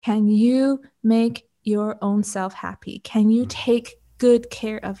Can you make your own self happy? Can you take good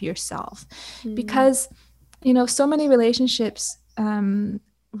care of yourself? Because, so many relationships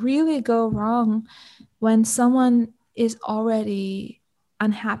really go wrong when someone is already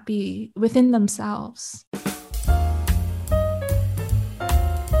unhappy within themselves.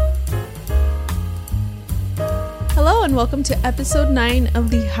 Hello and welcome to episode 9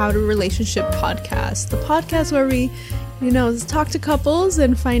 of the How to Relationship podcast, the podcast where we, talk to couples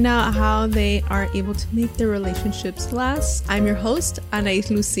and find out how they are able to make their relationships last. I'm your host, Anais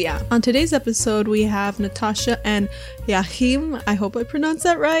Lucia. On today's episode, we have Natasha and Joachim. I hope I pronounced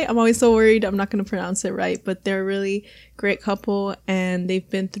that right. I'm always so worried I'm not going to pronounce it right, but they're a really great couple and they've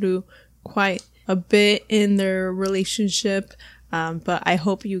been through quite a bit in their relationship. But I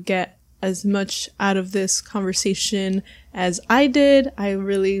hope you get as much out of this conversation as I did. I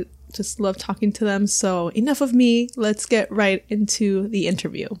really just love talking to them. So enough of me. Let's get right into the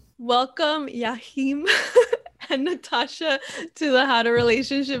interview. Welcome, Joachim and Natasha, to the How to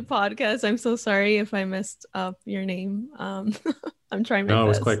Relationship podcast. I'm so sorry if I messed up your name. I'm trying my best. No, it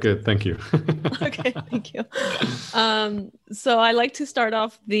was quite good. Thank you. Okay, thank you. So I like to start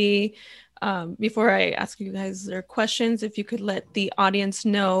off before I ask you guys their questions, if you could let the audience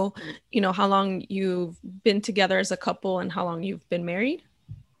know, how long you've been together as a couple and how long you've been married.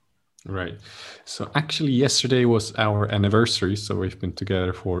 Right. So actually yesterday was our anniversary. So we've been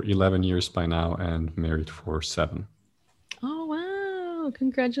together for 11 years by now and married for 7. Oh, wow.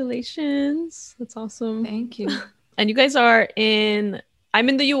 Congratulations. That's awesome. Thank you. And you guys I'm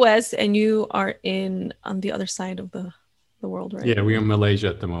in the US and you are on the other side of the world, right? Yeah, we're in Malaysia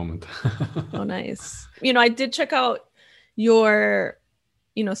at the moment. Oh, nice. I did check out your,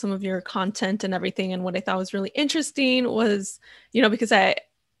 some of your content and everything. And what I thought was really interesting was, because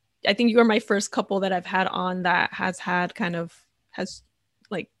I think you are my first couple that I've had on that has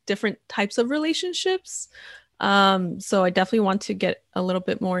like different types of relationships. So I definitely want to get a little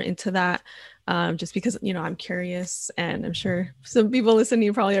bit more into that. Just because, I'm curious and I'm sure some people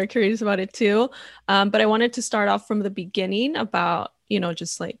listening probably are curious about it too. But I wanted to start off from the beginning about,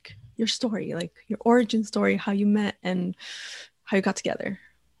 just like your story, like your origin story, how you met and how you got together.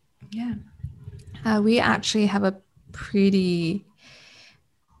 Yeah. We actually have a pretty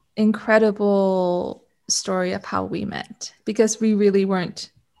incredible story of how we met because we really weren't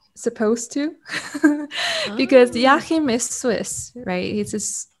supposed to. Because Joachim is Swiss, right?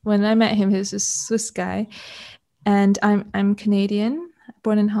 When I met him, he was a Swiss guy, and I'm Canadian,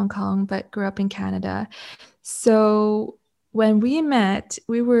 born in Hong Kong, but grew up in Canada. So when we met,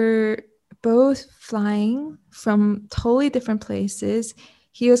 we were both flying from totally different places.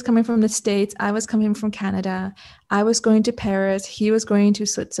 He was coming from the States. I was coming from Canada. I was going to Paris. He was going to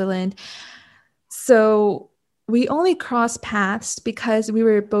Switzerland. So we only crossed paths because we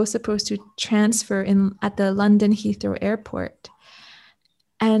were both supposed to transfer at the London Heathrow Airport.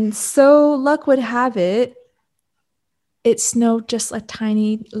 And so luck would have it, it snowed just a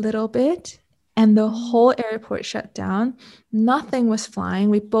tiny little bit and the whole airport shut down. Nothing was flying.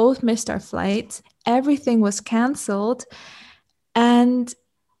 We both missed our flights. Everything was canceled. And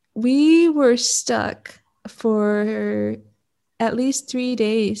we were stuck for at least 3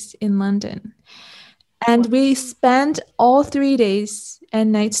 days in London. And we spent all 3 days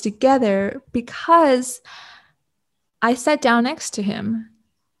and nights together because I sat down next to him.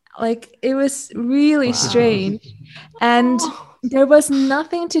 Like, it was really strange. And there was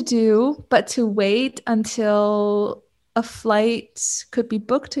nothing to do but to wait until a flight could be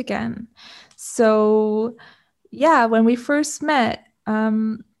booked again. So, yeah, when we first met,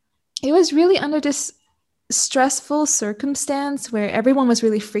 it was really under this stressful circumstance where everyone was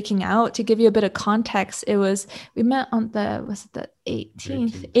really freaking out. To give you a bit of context, we met on the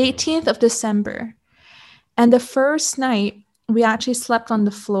 18th of December. And the first night we actually slept on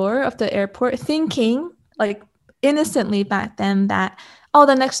the floor of the airport thinking, like innocently back then, that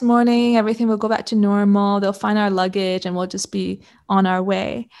the next morning everything will go back to normal. They'll find our luggage and we'll just be on our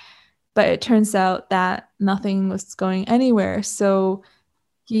way. But it turns out that nothing was going anywhere. So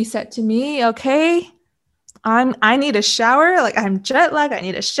he said to me, okay, I need a shower. Like, I'm jet lagged. I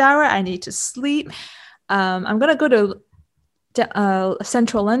need a shower. I need to sleep. I'm going to go to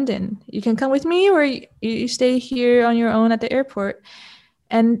central London. You can come with me or you stay here on your own at the airport.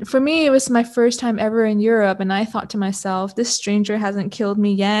 And for me, it was my first time ever in Europe. And I thought to myself, this stranger hasn't killed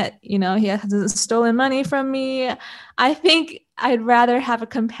me yet. He hasn't stolen money from me. I think I'd rather have a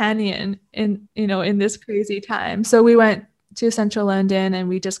companion in this crazy time. So we went to central London and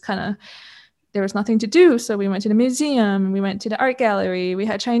we just there was nothing to do. So we went to the museum, we went to the art gallery, we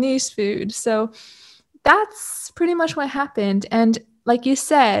had Chinese food. So that's pretty much what happened. And like you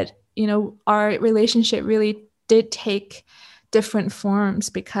said, our relationship really did take different forms,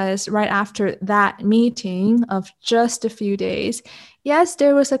 because right after that meeting of just a few days, yes,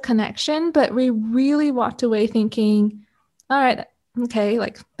 there was a connection, but we really walked away thinking, all right, okay,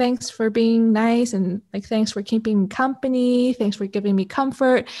 like, thanks for being nice, and like, thanks for keeping me company, thanks for giving me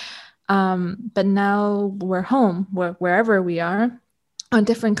comfort. But now we're home, wherever we are, on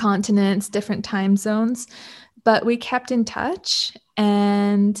different continents, different time zones, but we kept in touch.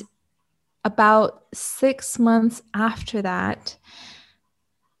 And about 6 months after that,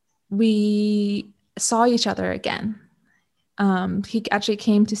 we saw each other again. He actually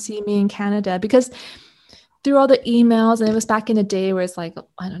came to see me in Canada, because through all the emails, and it was back in the day where it's like,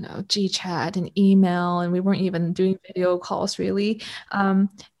 I don't know, GChat and email, and we weren't even doing video calls really.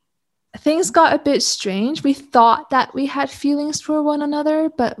 Things got a bit strange. We thought that we had feelings for one another,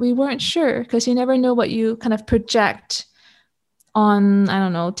 but we weren't sure, because you never know what you kind of project on, I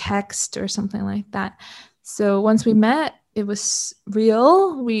don't know, text or something like that. So once we met, it was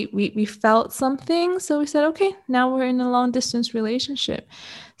real. We felt something. So we said, okay, now we're in a long distance relationship.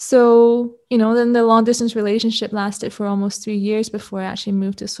 So, then the long distance relationship lasted for almost 3 years before I actually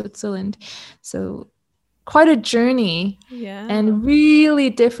moved to Switzerland. So quite a journey. Yeah. And really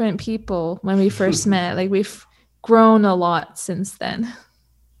different people when we first met. Like, we've grown a lot since then.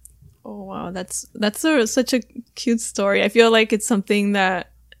 Oh wow, that's such a cute story. I feel like it's something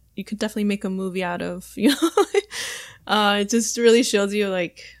that you could definitely make a movie out of. It just really shows you,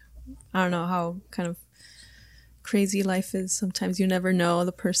 like, I don't know, how kind of crazy life is. Sometimes you never know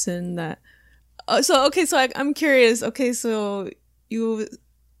the person that. I'm curious. Okay, so who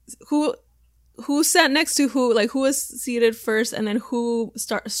sat next to who? Like, who was seated first, and then who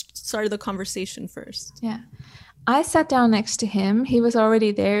started the conversation first? Yeah. I sat down next to him. He was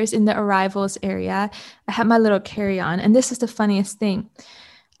already there. He was in the arrivals area. I had my little carry-on. And this is the funniest thing.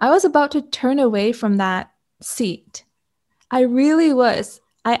 I was about to turn away from that seat. I really was.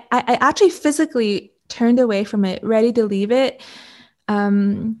 I actually physically turned away from it, ready to leave it.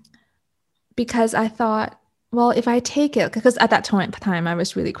 Because I thought, well, if I take it, because at that time I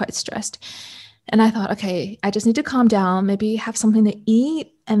was really quite stressed. And I thought, okay, I just need to calm down, maybe have something to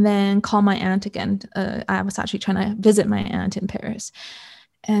eat, and then call my aunt again. I was actually trying to visit my aunt in Paris.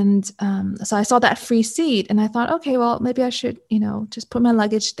 And so I saw that free seat, and I thought, okay, well, maybe I should, just put my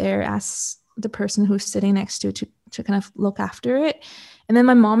luggage there, ask the person who's sitting next to kind of look after it. And then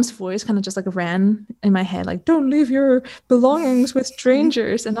my mom's voice kind of just like ran in my head, like, don't leave your belongings with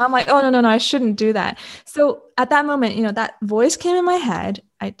strangers. And I'm like, oh, no, I shouldn't do that. So at that moment, that voice came in my head.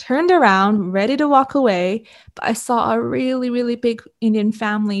 I turned around, ready to walk away, but I saw a really, really big Indian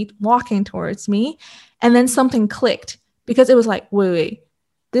family walking towards me. And then something clicked, because it was like, wait,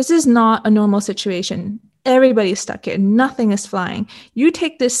 this is not a normal situation. Everybody's stuck here. Nothing is flying. You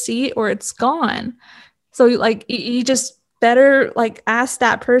take this seat or it's gone. So like, you just better like ask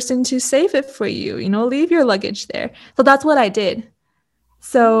that person to save it for you, leave your luggage there. So that's what I did.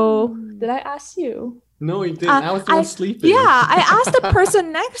 So did I ask you? No, you didn't. I was the one sleeping. Yeah, I asked the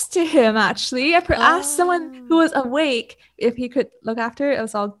person next to him, actually. I asked someone who was awake if he could look after it. It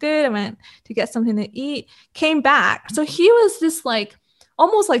was all good. I went to get something to eat, came back. So he was this like,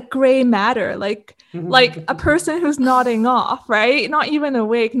 almost like gray matter, like a person who's nodding off, right? Not even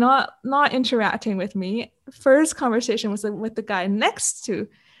awake, not interacting with me. First conversation was with the guy next to,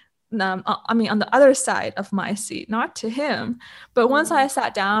 on the other side of my seat, not to him. But once I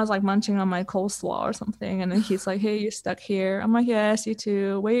sat down, I was like munching on my coleslaw or something, and then he's like, hey, you stuck here? I'm like, yes, you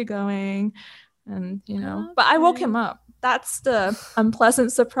too. Where you going? And but I woke him up. That's the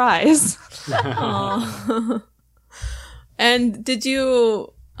unpleasant surprise. And did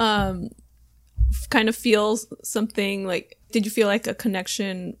you kind of feel something like, did you feel like a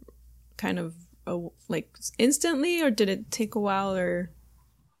connection kind of like instantly, or did it take a while? Or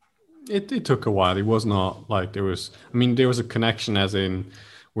it took a while. It was not like there was a connection, as in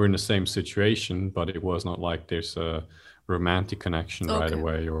we're in the same situation, but it was not like there's a romantic connection right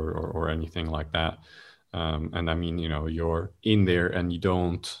away or anything like that. And I mean, you're in there and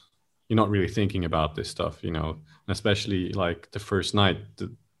you're not really thinking about this stuff, and especially like the first night,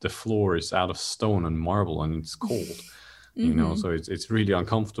 the floor is out of stone and marble and it's cold, so it's really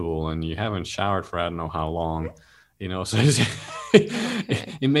uncomfortable, and you haven't showered for I don't know how long, so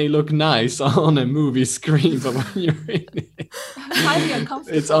it may look nice on a movie screen, but when you're in it,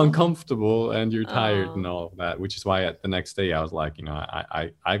 it's uncomfortable and you're tired and all of that, which is why the next day I was like,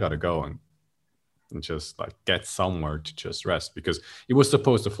 I gotta go and just like get somewhere to just rest, because it was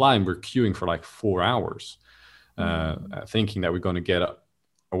supposed to fly and we're queuing for like 4 hours, thinking that we're going to get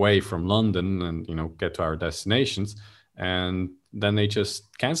away from London and get to our destinations, and then they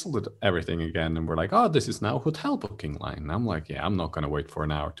just canceled everything again, and we're like, oh, this is now hotel booking line. And I'm like, yeah, I'm not going to wait for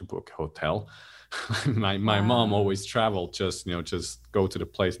an hour to book a hotel. my mom always traveled, just go to the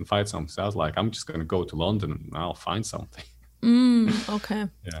place and find something. So I was like, I'm just going to go to London and I'll find something. Okay.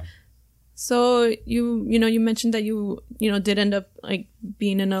 Yeah. So you mentioned that you did end up like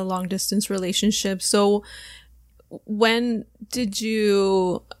being in a long distance relationship. So when did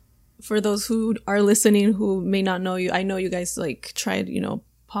you, for those who are listening who may not know you, I know you guys like tried,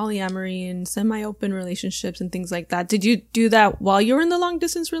 polyamory and semi-open relationships and things like that. Did you do that while you were in the long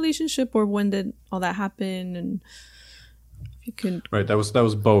distance relationship, or when did all that happen? And if you could. Right, that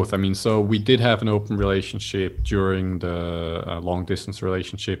was both. I mean, so we did have an open relationship during the long distance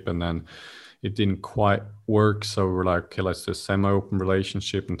relationship, and then it didn't quite work. So we're like, okay, let's do a semi-open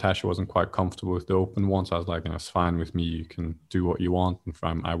relationship. And Tasha wasn't quite comfortable with the open one. So I was like, it's fine with me. You can do what you want,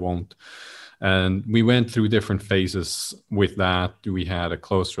 and I won't. And we went through different phases with that. We had a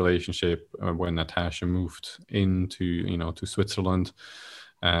close relationship when Natasha moved into, to Switzerland.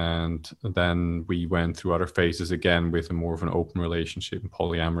 And then we went through other phases again with a more of an open relationship and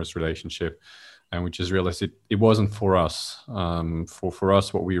polyamorous relationship. And we just realized it wasn't for us. For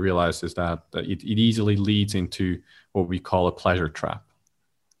us, what we realized is that it easily leads into what we call a pleasure trap.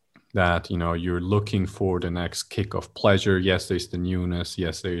 That, you're looking for the next kick of pleasure. Yes, there's the newness.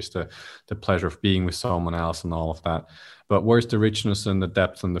 Yes, there's the pleasure of being with someone else and all of that. But where's the richness and the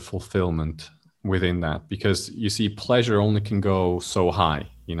depth and the fulfillment within that? Because you see, pleasure only can go so high,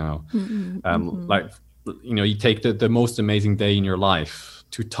 like, you take the most amazing day in your life.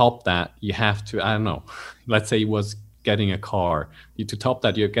 To top that, you have to, I don't know, let's say it was getting a car. To top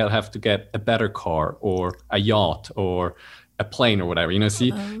that, have to get a better car or a yacht or a plane or whatever.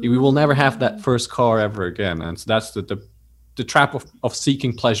 We will never have that first car ever again. And so that's the trap of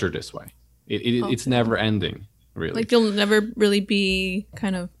seeking pleasure this way. It's never ending, really. Like you'll never really be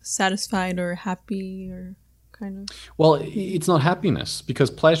kind of satisfied or happy or kind of. Well, it's not happiness, because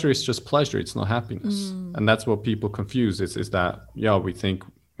pleasure is just pleasure. It's not happiness. And that's what people confuse is that, we think,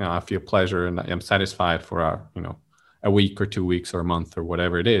 I feel pleasure and I'm satisfied for a week or 2 weeks or a month or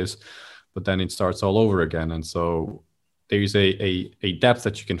whatever it is, but then it starts all over again. And so there's a depth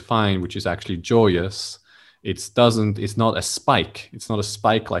that you can find, which is actually joyous. It's not a spike. It's not a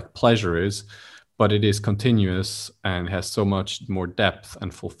spike like pleasure is, but it is continuous and has so much more depth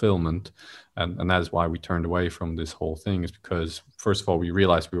and fulfillment. And that is why we turned away from this whole thing, is because, first of all, we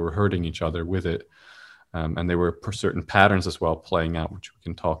realized we were hurting each other with it. And there were certain patterns as well playing out, which we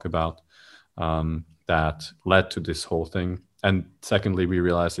can talk about, that led to this whole thing. And secondly, we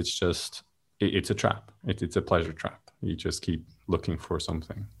realized it's a trap. It's a pleasure trap. You just keep looking for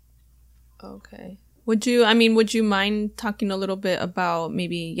something. Okay. Would you mind talking a little bit about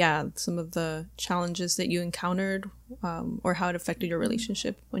maybe, some of the challenges that you encountered, or how it affected your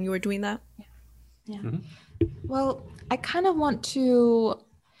relationship when you were doing that? Yeah. Mm-hmm. Well, I kind of want to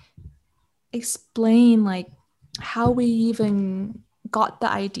explain like how we even got the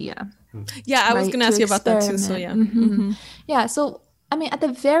idea. Yeah, I was going to ask you about that too. So yeah. Mm-hmm. Yeah. So, at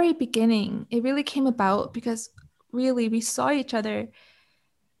the very beginning, it really came about because really we saw each other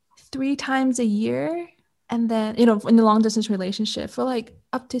 3 times a year, and then in the long distance relationship for like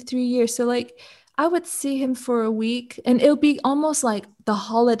up to 3 years. So like I would see him for a week and it'll be almost like the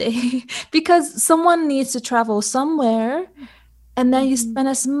holiday because someone needs to travel somewhere, and then you spend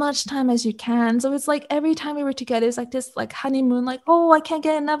as much time as you can. So it's like every time we were together, it's like this like honeymoon, like, oh, I can't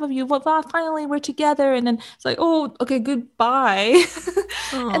get enough of you, but finally we're together. And then it's like, oh, okay, goodbye.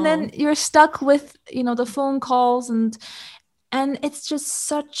 And then you're stuck with the phone calls, and it's just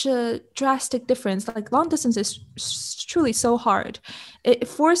such a drastic difference. Like long distance is truly so hard. It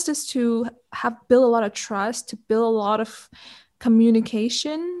forced us to build a lot of trust, to build a lot of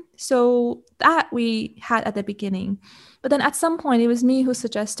communication. So that we had at the beginning. But then at some point, it was me who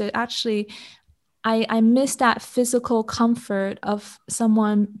suggested, actually, I miss that physical comfort of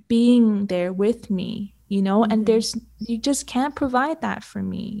someone being there with me, and you just can't provide that for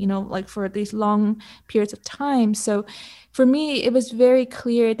me, like for these long periods of time. So for me, it was very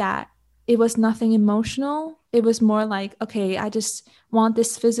clear that it was nothing emotional. It was more like, okay, I just want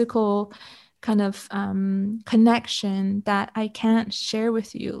this physical kind of connection that I can't share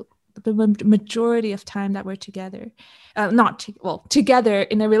with you the majority of time that we're together. Together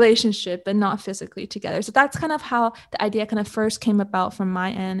in a relationship, but not physically together. So that's kind of how the idea kind of first came about from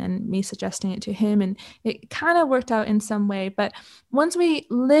my end, and me suggesting it to him, and it kind of worked out in some way. But once we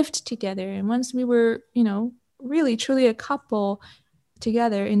lived together, and once we were, really truly a couple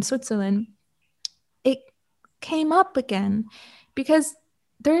together in Switzerland, it came up again, because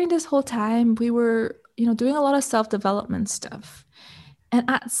during this whole time we were doing a lot of self-development stuff. And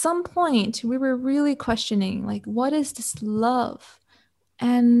at some point, we were really questioning, like, what is this love?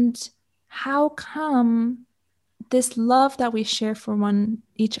 And how come this love that we share for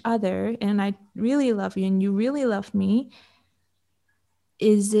each other, and I really love you and you really love me,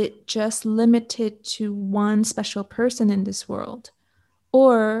 is it just limited to one special person in this world?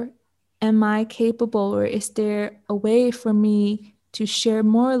 Or am I capable, or is there a way for me to share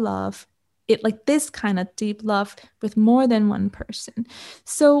more love, like this kind of deep love, with more than one person?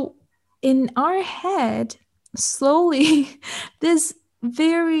 So in our head, slowly, this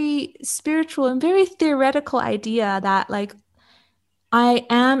very spiritual and very theoretical idea that, like, I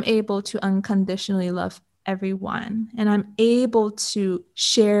am able to unconditionally love everyone, and I'm able to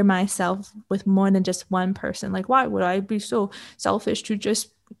share myself with more than just one person. Like, why would I be so selfish to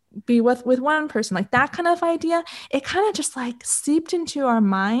just be with one person? Like, that kind of idea, it kind of just like seeped into our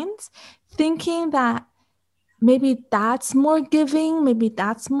minds, thinking that maybe that's more giving, maybe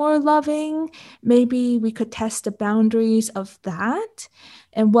that's more loving, maybe we could test the boundaries of that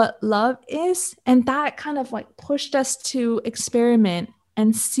and what love is. And that kind of like pushed us to experiment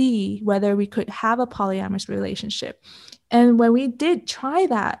and see whether we could have a polyamorous relationship. And when we did try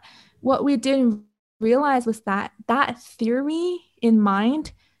that, what we didn't realize was that that theory in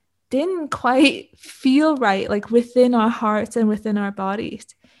mind didn't quite feel right, like within our hearts and within our bodies.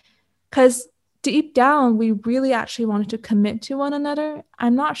 Because deep down, we really actually wanted to commit to one another.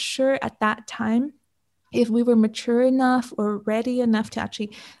 I'm not sure at that time if we were mature enough or ready enough to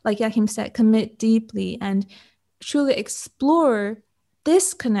actually, like Joachim said, commit deeply and truly explore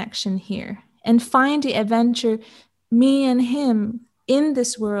this connection here and find the adventure, me and him, in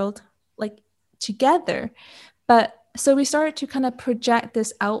this world, like together. But so we started to kind of project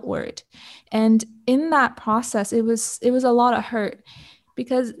this outward. And in that process, it was a lot of hurt,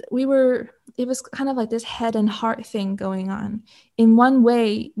 because it was kind of like this head and heart thing going on. In one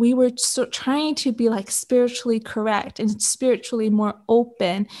way, we were trying to be like spiritually correct and spiritually more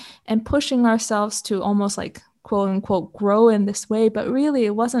open and pushing ourselves to almost like, quote unquote, grow in this way. But really,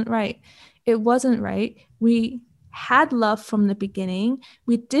 it wasn't right. It wasn't right. We had love from the beginning.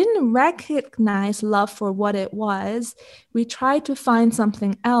 We didn't recognize love for what it was. We tried to find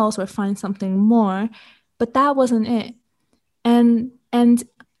something else or find something more, but that wasn't it. And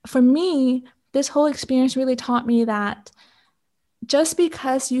for me, this whole experience really taught me that just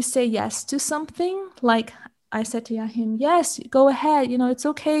because you say yes to something, like I said to Joachim, yes, go ahead. It's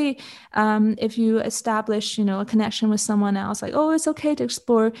okay if you establish, a connection with someone else. Like, oh, it's okay to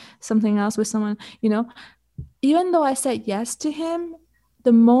explore something else with someone, Even though I said yes to him,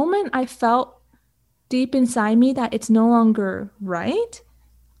 the moment I felt deep inside me that it's no longer right,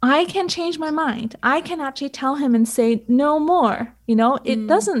 I can change my mind. I can actually tell him and say no more. It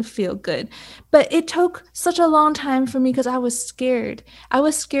doesn't feel good. But it took such a long time for me because I was scared. I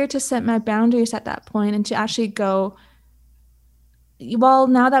was scared to set my boundaries at that point and to actually go, well,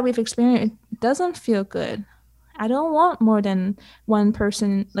 now that we've experienced, it doesn't feel good. I don't want more than one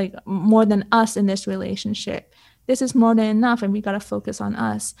person, like more than us in this relationship. This is more than enough, and we got to focus on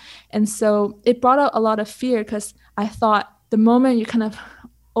us. And so it brought out a lot of fear, because I thought the moment you kind of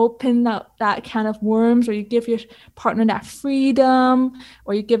open up that kind of worms, or you give your partner that freedom,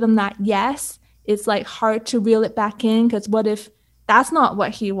 or you give them that yes, it's like hard to reel it back in, because what if that's not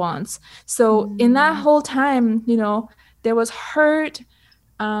what he wants? So in that whole time, there was hurt,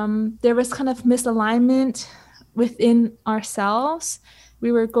 there was kind of misalignment within ourselves.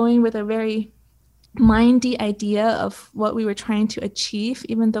 We were going with a very mindy idea of what we were trying to achieve,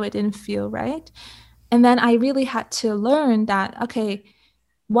 even though it didn't feel right. And then I really had to learn that, okay,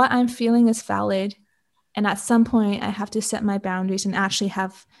 what I'm feeling is valid. And at some point I have to set my boundaries and actually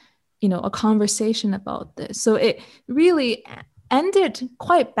have, a conversation about this. So it really ended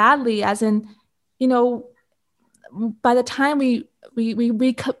quite badly, as in, by the time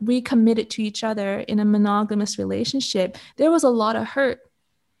we committed to each other in a monogamous relationship, there was a lot of hurt.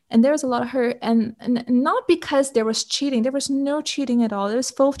 And there was a lot of hurt, and not because there was cheating. There was no cheating at all. There was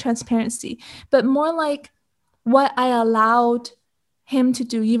full transparency, but more like what I allowed him to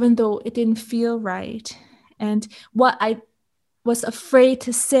do, even though it didn't feel right, and what I was afraid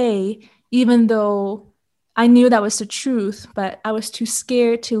to say, even though I knew that was the truth, but I was too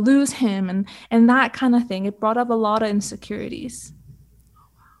scared to lose him, and that kind of thing. It brought up a lot of insecurities.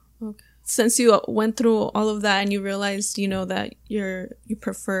 Okay. Since you went through all of that and you realized, that you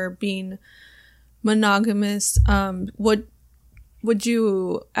prefer being monogamous, would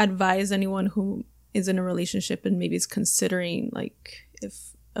you advise anyone who is in a relationship and maybe is considering, like,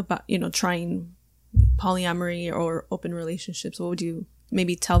 trying polyamory or open relationships? What would you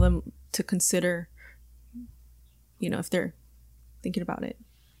maybe tell them to consider if they're thinking about it?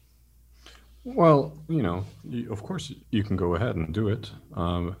 Well, of course you can go ahead and do it.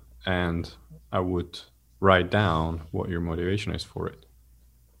 And I would write down what your motivation is for it.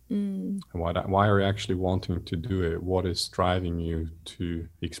 And why are you actually wanting to do it? What is driving you to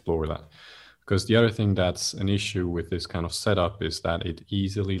explore that? Because the other thing that's an issue with this kind of setup is that it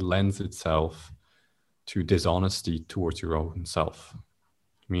easily lends itself to dishonesty towards your own self,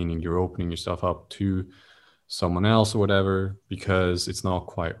 meaning you're opening yourself up to someone else or whatever because it's not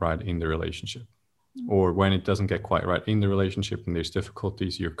quite right in the relationship. Or when it doesn't get quite right in the relationship and there's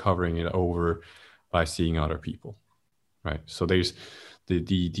difficulties, you're covering it over by seeing other people, right? So there's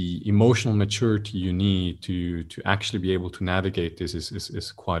the emotional maturity you need to actually be able to navigate this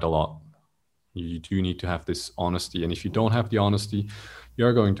is quite a lot. You do need to have this honesty. And if you don't have the honesty,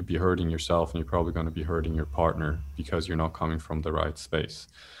 you're going to be hurting yourself, and you're probably going to be hurting your partner because you're not coming from the right space.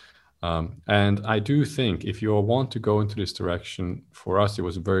 And I do think if you want to go into this direction, for us, it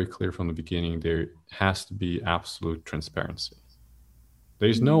was very clear from the beginning, there has to be absolute transparency.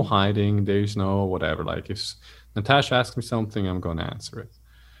 There's no hiding. There's no whatever. Like if Natasha asks me something, I'm going to answer it.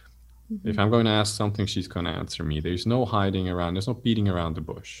 If I'm going to ask something, she's going to answer me. There's no hiding around. There's no beating around the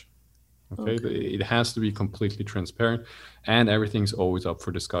bush. Okay. It has to be completely transparent, and everything's always up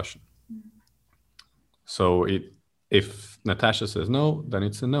for discussion. So if Natasha says no, then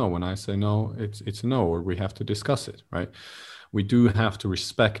it's a no. When I say no, it's a no, or we have to discuss it, right? We do have to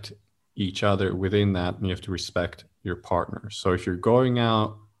respect each other within that, and you have to respect your partner. So if you're going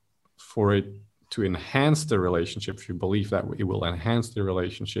out for it to enhance the relationship, if you believe that it will enhance the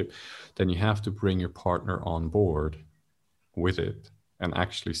relationship, then you have to bring your partner on board with it and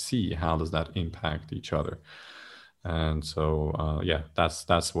actually see how does that impact each other. And so,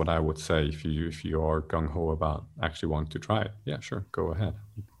 that's what I would say. If you are gung-ho about actually wanting to try it, yeah, sure, go ahead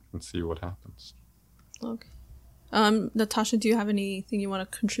and see what happens. Okay. Natasha, do you have anything you want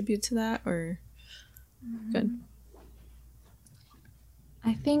to contribute to that, or good?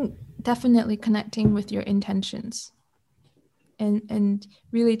 I think definitely connecting with your intentions and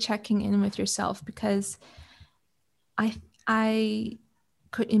really checking in with yourself, because I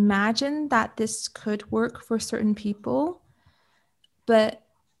could imagine that this could work for certain people, but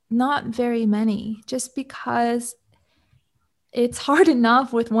not very many, just because it's hard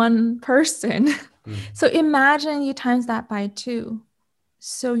enough with one person. So imagine you times that by 2.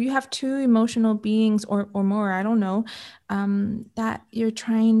 So you have 2 emotional beings or more, I don't know, that you're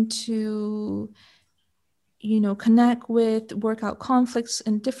trying to, connect with, work out conflicts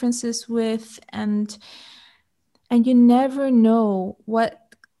and differences with, and you never know what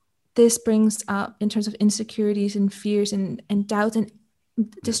this brings up in terms of insecurities and fears and doubts and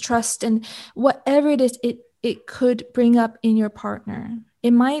distrust and whatever it is, it could bring up in your partner.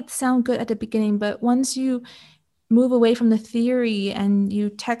 It might sound good at the beginning, but once you move away from the theory and you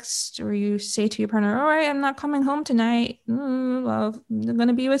text or you say to your partner, all right, I'm not coming home tonight. Well, I'm going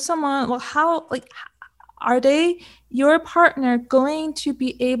to be with someone. Well, are they, your partner, going to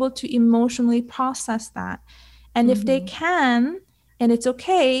be able to emotionally process that? And if they can, and it's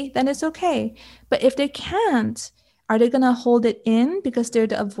okay, then it's okay. But if they can't, are they going to hold it in because they're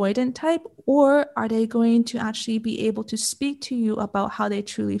the avoidant type? Or are they going to actually be able to speak to you about how they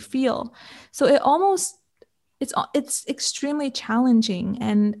truly feel? So it's extremely challenging.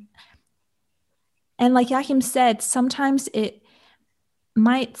 And like Joachim said, sometimes it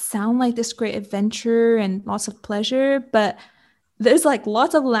might sound like this great adventure and lots of pleasure, but there's like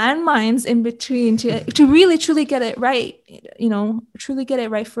lots of landmines in between to really truly get it right, truly get it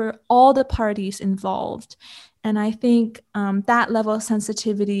right for all the parties involved. And I think that level of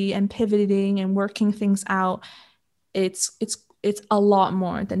sensitivity and pivoting and working things out, it's a lot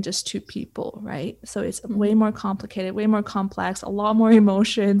more than just 2 people, right? So it's way more complicated, way more complex, a lot more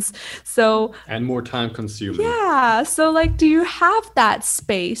emotions. So and more time consuming. Yeah. So like, do you have that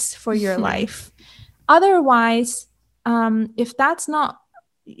space for your life? Otherwise,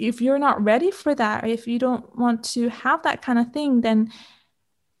 if you're not ready for that, or if you don't want to have that kind of thing, then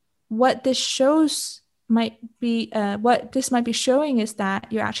what this might be showing is that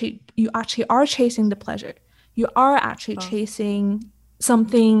you actually are chasing the pleasure. You are actually chasing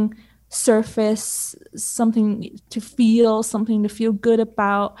something surface, something to feel good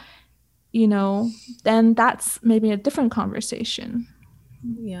about, then that's maybe a different conversation.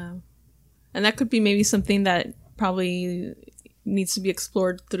 Yeah. And that could be maybe something that probably needs to be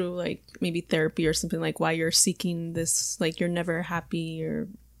explored through like maybe therapy or something, like why you're seeking this, like you're never happy, or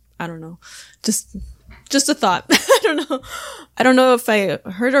I don't know, just a thought. I don't know if I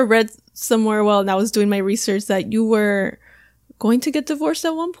heard or read somewhere while I was doing my research that you were going to get divorced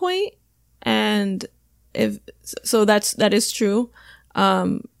at one point, and if so, that is true.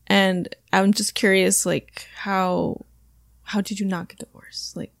 And I'm just curious, like, how did you not get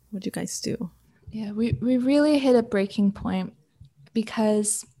divorced? Like, what did you guys do? Yeah, we really hit a breaking point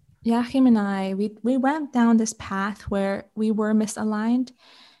because Joachim and I, we went down this path where we were misaligned,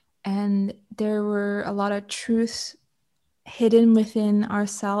 and there were a lot of truths hidden within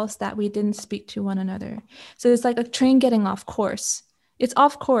ourselves that we didn't speak to one another. So it's like a train getting off course. It's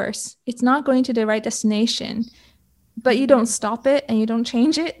off course. It's not going to the right destination, but you don't stop it and you don't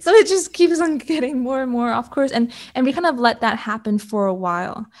change it. So it just keeps on getting more and more off course. And we kind of let that happen for a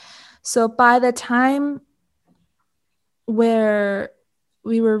while. So by the time where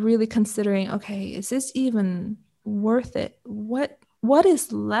we were really considering, okay, is this even worth it? What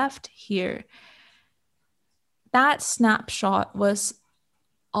is left here? That snapshot was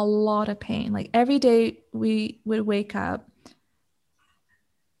a lot of pain. Like every day we would wake up,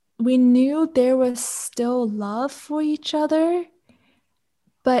 we knew there was still love for each other,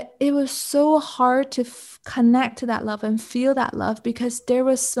 but it was so hard to connect to that love and feel that love because there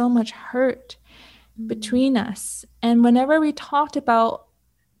was so much hurt between us. And whenever we talked about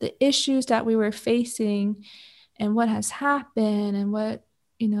the issues that we were facing and what has happened and what,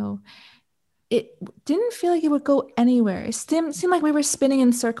 it didn't feel like it would go anywhere. It seemed like we were spinning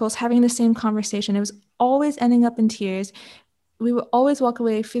in circles, having the same conversation. It was always ending up in tears. We would always walk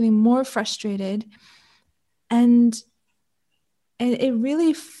away feeling more frustrated. And it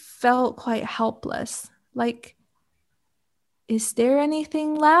really felt quite helpless. Like, is there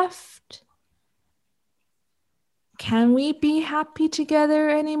anything left? Can we be happy together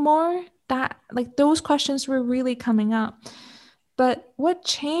anymore? Those questions were really coming up. But what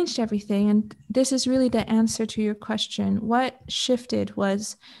changed everything, and this is really the answer to your question, what shifted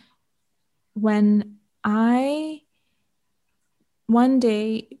was when I one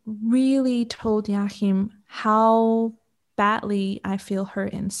day really told Joachim how badly I feel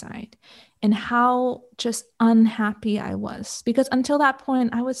hurt inside and how just unhappy I was. Because until that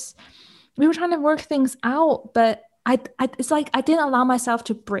point, we were trying to work things out, but it's like I didn't allow myself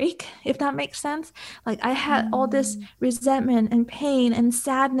to break, if that makes sense. Like I had all this resentment and pain and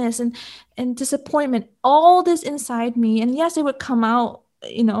sadness and disappointment, all this inside me. And yes, it would come out,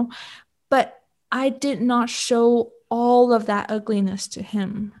 but I did not show all of that ugliness to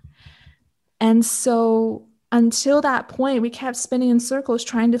him. And so until that point, we kept spinning in circles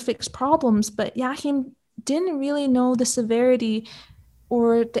trying to fix problems, but Joachim didn't really know the severity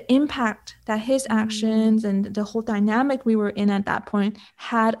or the impact that his actions and the whole dynamic we were in at that point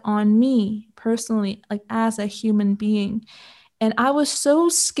had on me personally, like as a human being. And I was so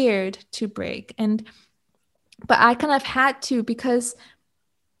scared to break. But I kind of had to, because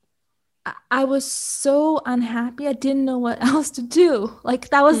I was so unhappy. I didn't know what else to do. Like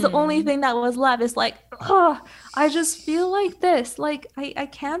that was the only thing that was left. It's like, I just feel like this. Like I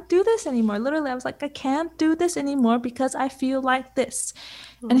can't do this anymore. Literally, I was like, I can't do this anymore because I feel like this.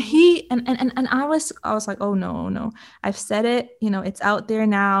 And he and I was like, oh no. I've said it, it's out there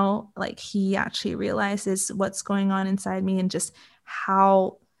now. Like he actually realizes what's going on inside me and just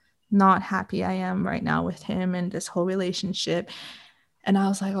how not happy I am right now with him and this whole relationship. And I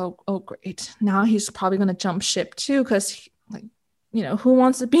was like, oh, great. Now he's probably going to jump ship too. Cause who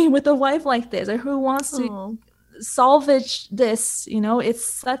wants to be with a wife like this, or who wants to salvage this? It's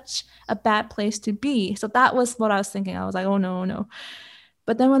such a bad place to be. So that was what I was thinking. I was like, oh no.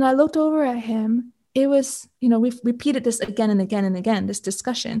 But then when I looked over at him, it was, we've repeated this again and again and again, this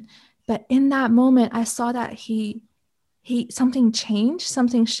discussion. But in that moment, I saw that he something changed,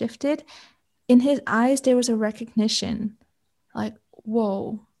 something shifted. In his eyes, there was a recognition, like,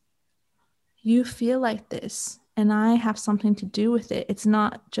 whoa, you feel like this and I have something to do with it. It's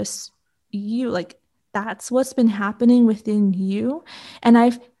not just you. Like that's what's been happening within you. And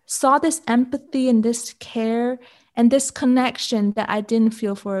I saw this empathy and this care and this connection that I didn't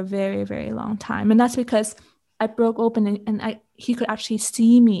feel for a very, very long time. And that's because I broke open and he could actually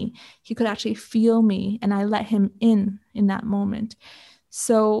see me. He could actually feel me, and I let him in that moment.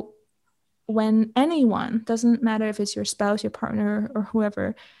 So when anyone, doesn't matter if it's your spouse, your partner, or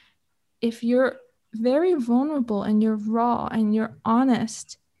whoever, if you're very vulnerable and you're raw and you're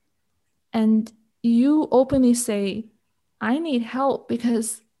honest and you openly say, I need help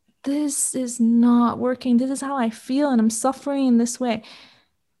because this is not working, this is how I feel and I'm suffering in this way,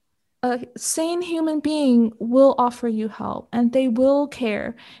 a sane human being will offer you help, and they will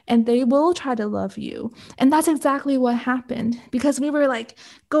care, and they will try to love you. And that's exactly what happened, because we were like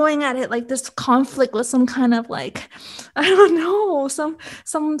going at it like this conflict was some kind of like, I don't know,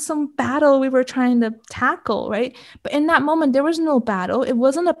 some battle we were trying to tackle, right? But in that moment, there was no battle. It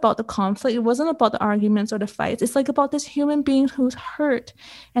wasn't about the conflict. It wasn't about the arguments or the fights. It's like about this human being who's hurt,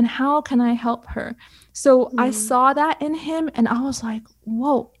 and how can I help her? So I saw that in him, and I was like,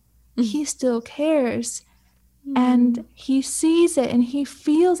 whoa, he still cares, and he sees it, and he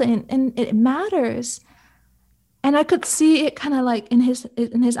feels it, and it matters. And I could see it kind of like in his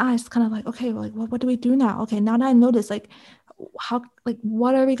eyes, kind of like, okay, well, like, what do we do now? Okay, now that I know this, like, how, like,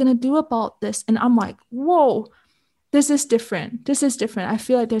 what are we gonna do about this? And I'm like, whoa, this is different. This is different. I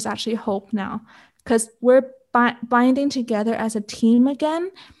feel like there's actually hope now, because we're binding together as a team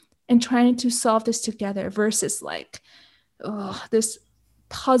again and trying to solve this together, versus like, oh, this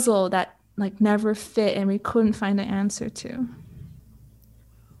puzzle that like never fit and we couldn't find an answer to.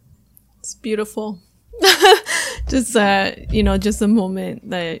 It's beautiful. Just just the moment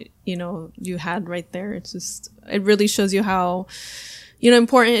that you had right there. It really shows you how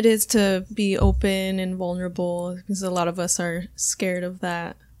important it is to be open and vulnerable, because a lot of us are scared of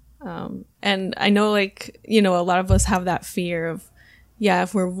that. And I know, like, a lot of us have that fear of,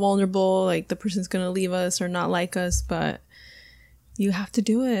 if we're vulnerable, like the person's gonna leave us or not like us. But you have to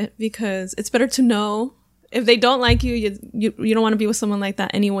do it, because it's better to know. If they don't like you, you don't want to be with someone like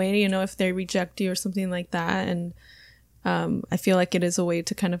that anyway, if they reject you or something like that. And I feel like it is a way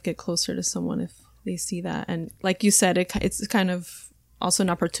to kind of get closer to someone if they see that. And like you said, it's kind of also an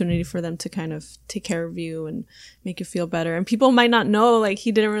opportunity for them to kind of take care of you and make you feel better. And people might not know, like,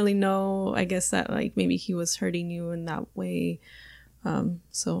 he didn't really know, I guess, that like maybe he was hurting you in that way.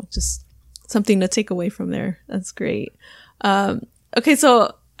 So just something to take away from there. That's great. Okay,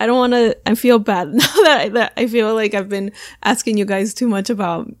 so I feel bad now that I feel like I've been asking you guys too much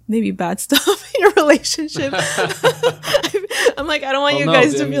about maybe bad stuff in your relationship. I'm like, I don't want you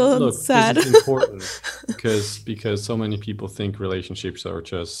guys to feel sad. This is important because so many people think relationships are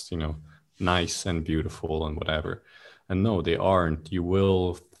just, nice and beautiful and whatever. And no, they aren't. You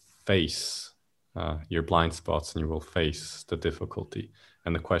will face your blind spots, and you will face the difficulty.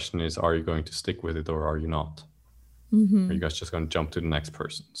 And the question is, are you going to stick with it, or are you not? Are you guys just going to jump to the next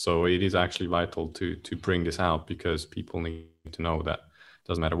person? So it is actually vital to bring this out, because people need to know that it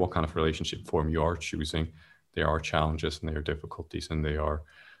doesn't matter what kind of relationship form you are choosing, there are challenges and there are difficulties and there are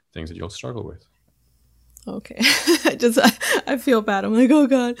things that you'll struggle with. Okay. I feel bad. I'm like, oh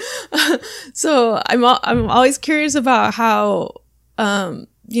God. So I'm always curious about how,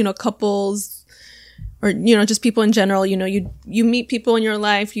 couples, or, just people in general, you meet people in your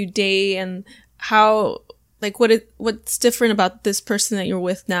life, you date, and how, like, what's different about this person that you're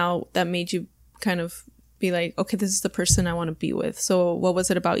with now that made you kind of be like, okay, this is the person I want to be with? So what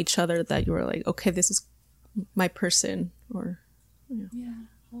was it about each other that you were like, okay, this is my person? Or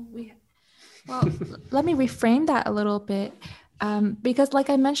well, let me reframe that a little bit, because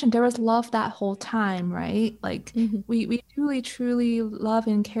like I mentioned, there was love that whole time, right? Like, we truly love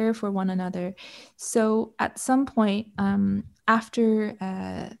and care for one another. So at some point,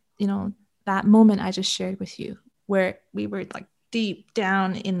 after that moment I just shared with you, where we were like deep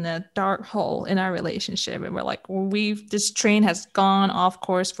down in the dark hole in our relationship, and we're like, this train has gone off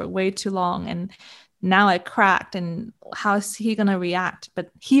course for way too long, and now it cracked, and how is he gonna react?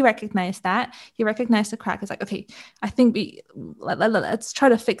 But he recognized that. He recognized the crack. It's like, okay, I think let's try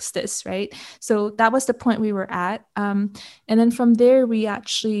to fix this, right? So that was the point we were at. And then from there, we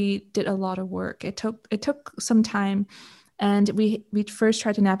actually did a lot of work. It took some time. And we first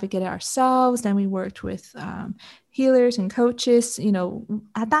tried to navigate it ourselves. Then we worked with healers and coaches.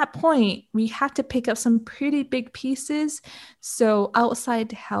 At that point, we had to pick up some pretty big pieces. So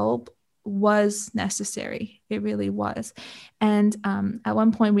outside help was necessary. It really was. And at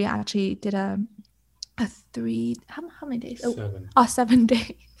one point, we actually did a 3, how many days? 7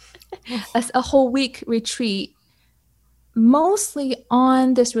 day, a whole week retreat, mostly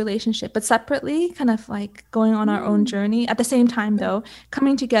on this relationship, but separately, kind of like going on our own journey at the same time, though,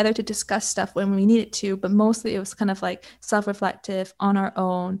 coming together to discuss stuff when we needed to, but mostly it was kind of like self-reflective on our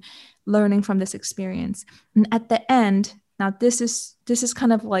own, learning from this experience. And at the end, now this is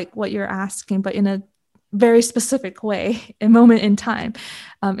kind of like what you're asking, but in a very specific way, a moment in time,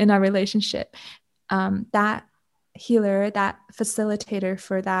 in our relationship, that healer, that facilitator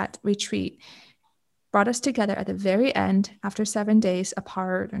for that retreat brought us together at the very end, after 7 days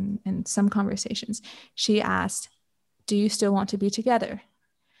apart and some conversations. She asked, do you still want to be together?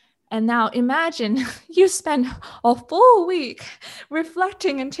 And now imagine you spend a full week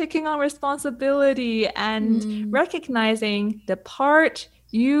reflecting and taking on responsibility and recognizing the part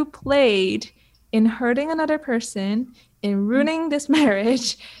you played in hurting another person, in ruining this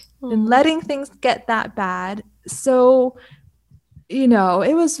marriage, in letting things get that bad. So, you know,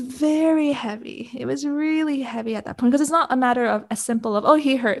 it was very heavy. It was really heavy at that point, because it's not a matter of as simple of, oh,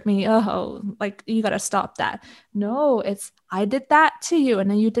 he hurt me. Oh, like, you got to stop that. No, it's, I did that to you, and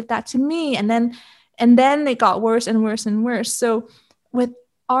then you did that to me. And then it got worse and worse and worse. So with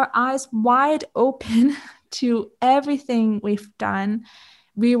our eyes wide open to everything we've done,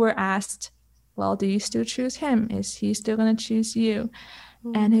 we were asked, well, do you still choose him? Is he still going to choose you?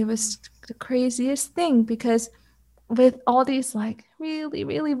 And it was the craziest thing, because with all these like really,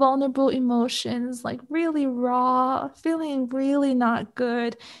 really vulnerable emotions, like really raw, feeling really not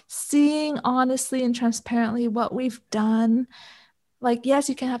good, seeing honestly and transparently what we've done. Like, yes,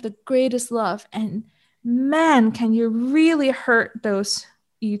 you can have the greatest love, and man, can you really hurt those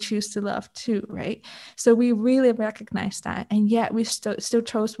you choose to love too, right? So we really recognize that, and yet we still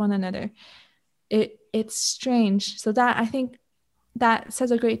chose one another. It's strange. So that, I think that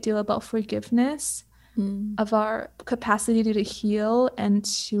says a great deal about forgiveness, of our capacity to heal and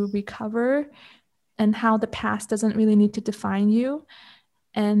to recover, and how the past doesn't really need to define you.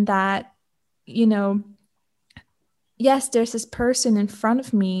 And that, you know, yes, there's this person in front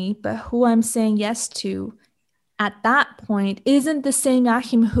of me, but who I'm saying yes to at that point isn't the same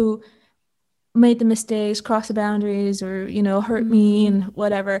Joachim who made the mistakes, crossed the boundaries, or, you know, hurt me and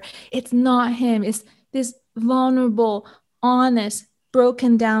whatever. It's not him. It's this vulnerable, honest,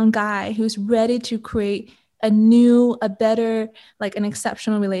 broken down guy who's ready to create a new, a better, like an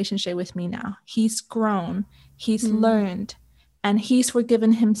exceptional relationship with me now. He's grown, he's learned, and he's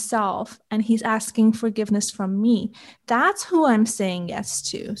forgiven himself, and he's asking forgiveness from me. That's who I'm saying yes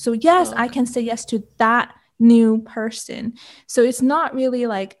to. So yes, I can say yes to that new person. So it's not really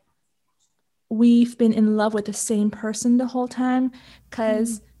like we've been in love with the same person the whole time,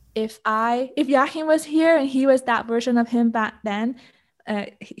 because if Joachim was here and he was that version of him back then,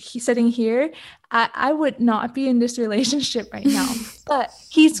 he's sitting here, I would not be in this relationship right now. But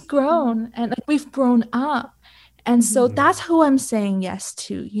he's grown, and we've grown up. And so that's who I'm saying yes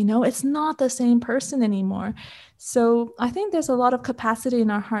to, you know, it's not the same person anymore. So I think there's a lot of capacity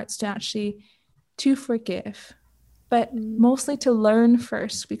in our hearts to actually to forgive, but mostly to learn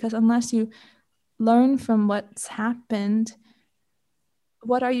first, because unless you learn from what's happened,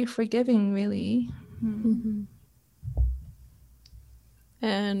 what are you forgiving really?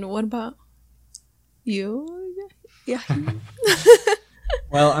 And what about you? Yeah.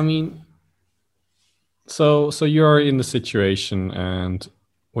 Well, I mean, so you're in the situation, and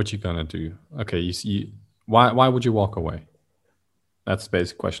what you gonna do? Okay, you why would you walk away? That's the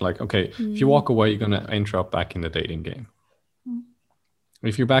basic question. Like, okay, if you walk away, you're gonna enter up back in the dating game.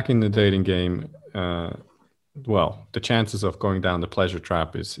 If you're back in the dating game, well, the chances of going down the pleasure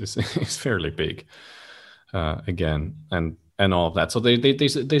trap is fairly big. Again, and all of that. So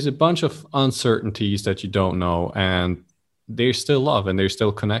there's a bunch of uncertainties that you don't know, and there's still love and there's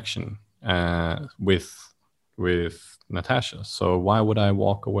still connection with Natasha. So why would I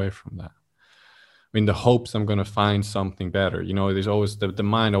walk away from that? I mean, the hopes I'm going to find something better. You know, there's always the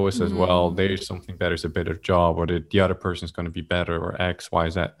mind always says, well, there's something better, it's a better job, or the other person is going to be better, or X, Y,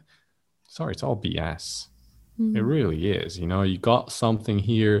 Z. Sorry, it's all BS. It really is. You know, you got something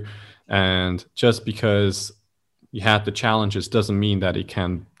here, and just because you had the challenges doesn't mean that it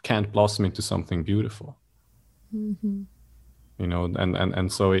can't blossom into something beautiful. You know,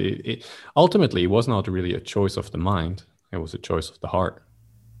 and so it ultimately, it was not really a choice of the mind, it was a choice of the heart.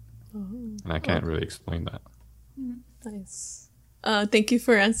 And I can't really explain that. Nice. Thank you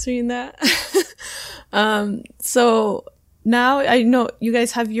for answering that. So now I know you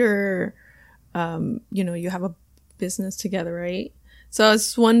guys have your, you know, you have a business together, right? So I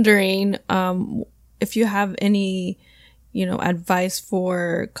was wondering if you have any, you know, advice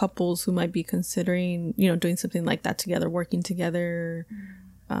for couples who might be considering, you know, doing something like that together, working together.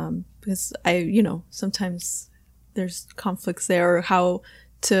 Because you know, sometimes there's conflicts there, or how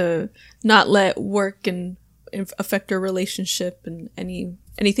to not let work and affect your relationship, and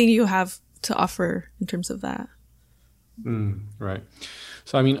anything you have to offer in terms of that. Right.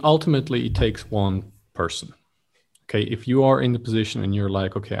 So, I mean, ultimately it takes one person. Okay. If you are in the position and you're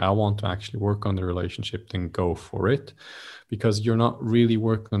like, okay, I want to actually work on the relationship, then go for it, because you're not really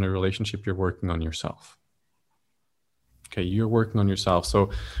working on a relationship. You're working on yourself. Okay. You're working on yourself. So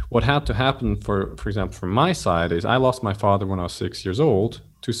what had to happen, for example, from my side, is I lost my father when I was 6 years old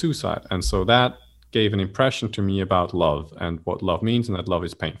to suicide. And so that gave an impression to me about love and what love means, and that love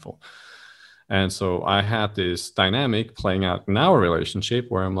is painful. And so I had this dynamic playing out in our relationship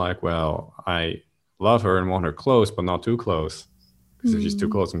where I'm like, well, I love her and want her close, but not too close. Because if she's too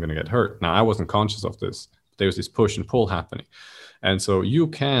close, I'm going to get hurt. Now, I wasn't conscious of this. There was this push and pull happening. And so you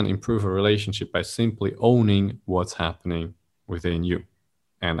can improve a relationship by simply owning what's happening within you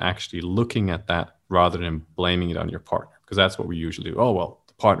and actually looking at that rather than blaming it on your partner. Because that's what we usually do. Oh, well,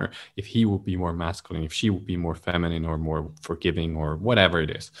 the partner, if he would be more masculine, if she would be more feminine or more forgiving or whatever it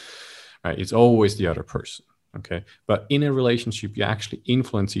is, right? It's always the other person. Okay. But in a relationship, you actually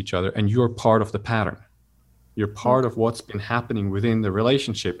influence each other and you're part of the pattern. You're part of what's been happening within the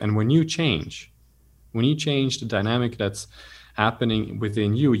relationship. And when you change the dynamic that's happening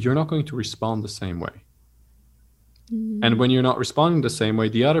within you, you're not going to respond the same way. And when you're not responding the same way,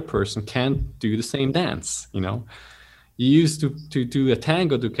 the other person can't do the same dance. You know, you used to do a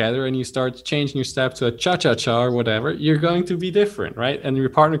tango together and you start changing your step to a cha-cha-cha or whatever, you're going to be different, right? And your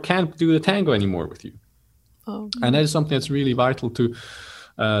partner can't do the tango anymore with you. And that is something that's really vital to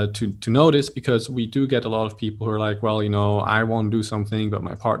notice, because we do get a lot of people who are like, well, you know, I want to do something, but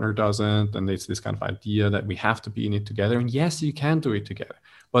my partner doesn't. And it's this kind of idea that we have to be in it together. And yes, you can do it together.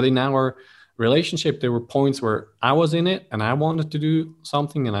 But in our relationship, there were points where I was in it and I wanted to do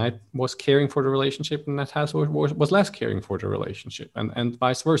something and I was caring for the relationship, and that was less caring for the relationship, and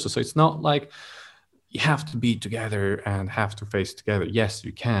vice versa. So it's not like you have to be together and have to face together. Yes,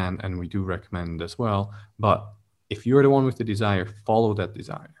 you can. And we do recommend it as well. But if you're the one with the desire, follow that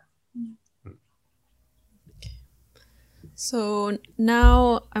desire. So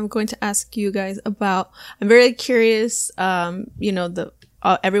now I'm going to ask you guys about, I'm very curious, you know,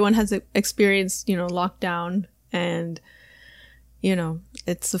 everyone has experienced, you know, lockdown, and, you know,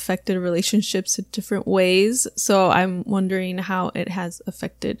 it's affected relationships in different ways. So I'm wondering how it has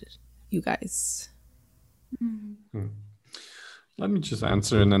affected you guys. Let me just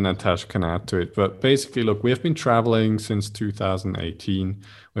answer and then Natasha can add to it. But basically, look, we have been traveling since 2018.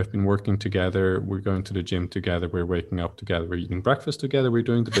 We've been working together. We're going to the gym together. We're waking up together. We're eating breakfast together. We're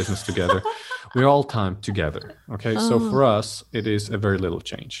doing the business together. We're all time together. Okay. So for us, it is a very little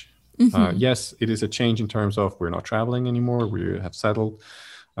change. Yes, it is a change in terms of we're not traveling anymore. We have settled.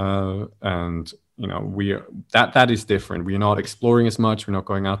 And, you know, that is different. We're not exploring as much. We're not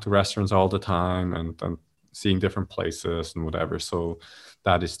going out to restaurants all the time and seeing different places and whatever. So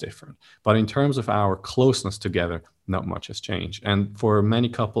that is different. But in terms of our closeness together, not much has changed. And for many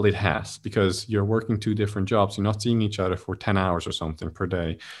couples, it has, because you're working 2 different jobs. You're not seeing each other for 10 hours or something per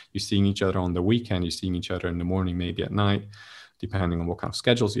day. You're seeing each other on the weekend. You're seeing each other in the morning, maybe at night, depending on what kind of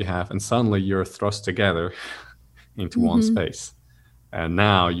schedules you have. And suddenly you're thrust together into one space. And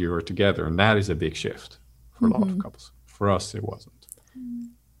now you're together. And that is a big shift for a lot of couples. For us, it wasn't.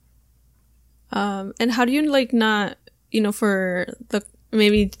 And how do you like not, you know, for the,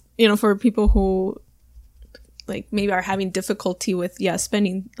 maybe, you know, for people who like maybe are having difficulty with,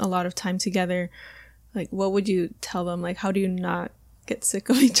 spending a lot of time together, like what would you tell them? Like, how do you not get sick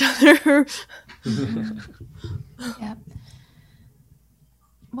of each other? Yeah.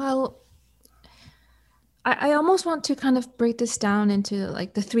 Well, I almost want to kind of break this down into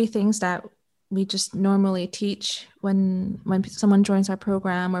like the 3 things that we just normally teach when someone joins our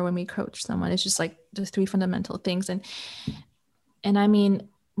program or when we coach someone. It's just like the 3 fundamental things. And I mean,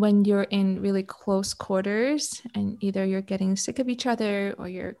 when you're in really close quarters and either you're getting sick of each other or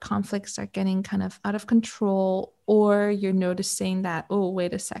your conflicts are getting kind of out of control, or you're noticing that, oh,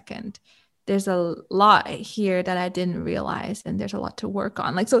 wait a second, there's a lot here that I didn't realize and there's a lot to work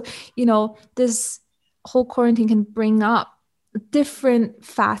on. Like, so, you know, this whole quarantine can bring up different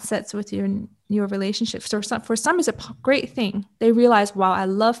facets with your relationships. So for some, it's a great thing. They realize, wow, I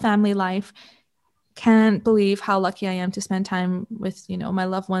love family life. Can't believe how lucky I am to spend time with, you know, my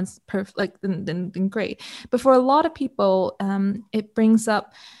loved ones. Then great. But for a lot of people, it brings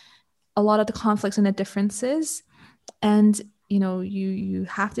up a lot of the conflicts and the differences. And, you know, you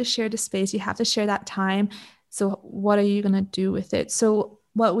have to share the space. You have to share that time. So what are you going to do with it? So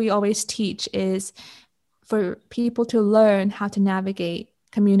what we always teach is for people to learn how to navigate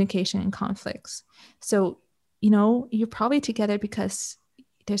communication and conflicts. So, you know, you're probably together because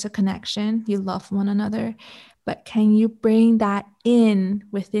there's a connection, you love one another, but can you bring that in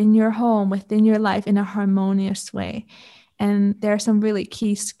within your home, within your life in a harmonious way? And there are some really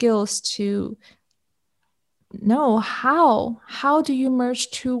key skills to know how do you merge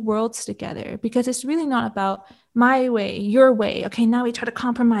 2 worlds together? Because it's really not about my way, your way. Okay, now we try to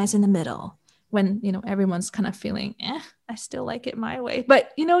compromise in the middle. When, you know, everyone's kind of feeling, I still like it my way.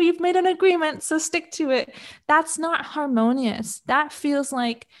 But, you know, you've made an agreement, so stick to it. That's not harmonious. That feels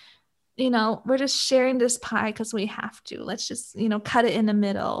like we're just sharing this pie because we have to. Let's just, cut it in the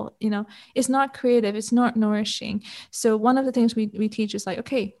middle. It's not creative. It's not nourishing. So one of the things we teach is like,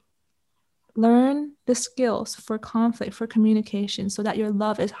 okay, learn the skills for conflict, for communication, so that your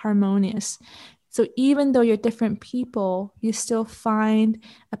love is harmonious. So even though you're different people, you still find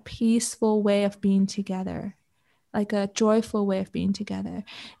a peaceful way of being together, like a joyful way of being together.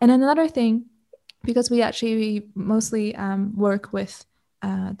 And another thing, because we mostly work with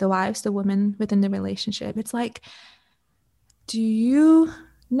the wives, the women within the relationship, it's like, do you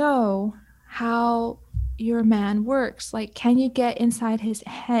know how your man works? Like, can you get inside his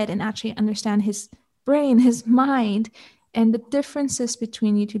head and actually understand his brain, his mind, and the differences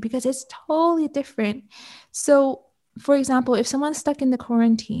between you two? Because it's totally different. So, for example, if someone's stuck in the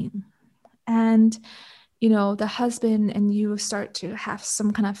quarantine and the husband and you start to have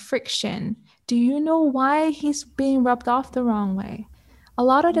some kind of friction, do you know why he's being rubbed off the wrong way? A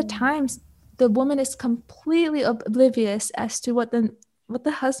lot of the times, the woman is completely oblivious as to what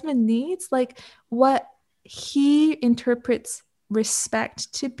the husband needs, like what he interprets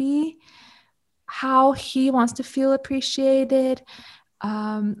respect to be, how he wants to feel appreciated,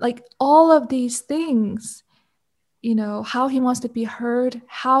 like all of these things, how he wants to be heard,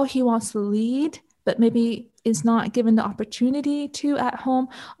 how he wants to lead, but maybe is not given the opportunity to at home.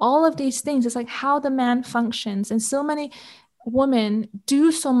 All of these things, it's like how the man functions. And so many women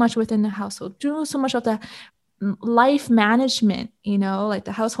do so much within the household, do so much of the life management, like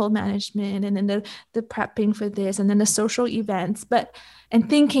the household management, and then the prepping for this, and then the social events, and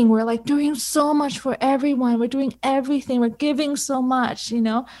thinking we're like doing so much for everyone, we're doing everything, we're giving so much,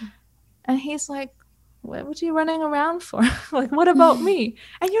 and he's like, what are you running around for? Like, what about me?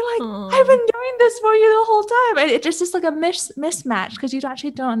 And you're like, aww, I've been doing this for you the whole time. And it's just like a mismatch, because you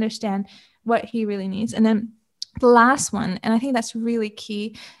actually don't understand what he really needs. And then the last one, and I think that's really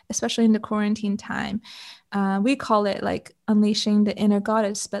key, especially in the quarantine time, we call it like unleashing the inner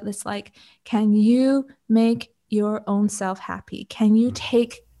goddess, but it's like, can you make your own self happy? Can you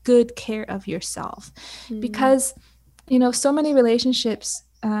take good care of yourself? Because, so many relationships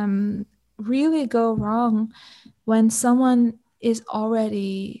really go wrong when someone is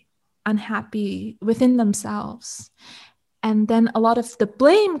already unhappy within themselves. And then a lot of the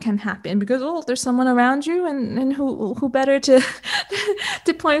blame can happen because, there's someone around you and who better to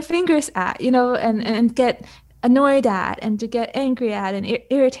to point fingers at, and get annoyed at, and to get angry at and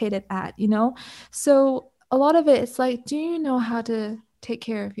irritated at, So a lot of it, it's like, do you know how to take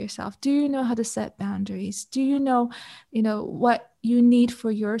care of yourself? Do you know how to set boundaries? Do you know, what you need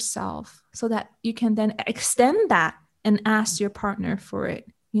for yourself, so that you can then extend that and ask your partner for it?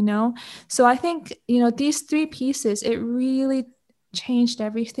 So I think, these three pieces, it really changed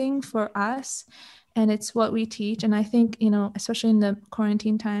everything for us, and it's what we teach. And I think, especially in the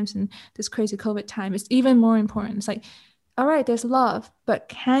quarantine times and this crazy COVID time, it's even more important. It's like, all right, there's love, but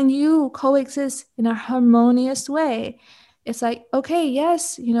can you coexist in a harmonious way? It's like, okay,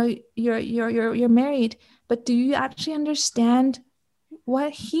 yes, you're married, but do you actually understand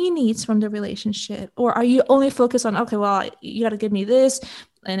what he needs from the relationship? Or are you only focused on, okay, well, you got to give me this,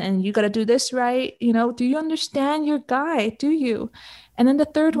 and you got to do this, right? Do you understand your guy? Do you? And then the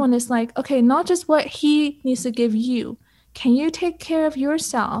third one is like, okay, not just what he needs to give you. Can you take care of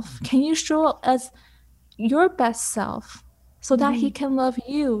yourself? Can you show up as your best self so that he can love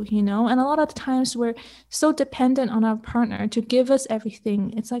you, And a lot of the times we're so dependent on our partner to give us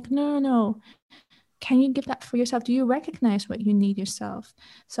everything. It's like, no. Can you give that for yourself? Do you recognize what you need yourself?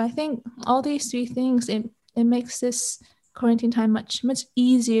 So I think all these three things, it makes this quarantine time much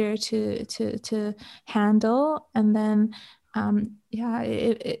easier to handle. And then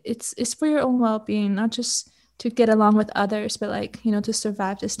it's for your own well-being, not just to get along with others, but like, to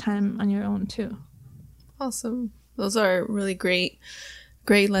survive this time on your own too. Awesome. Those are really great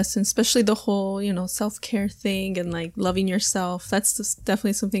lessons, especially the whole, self-care thing and like loving yourself. That's just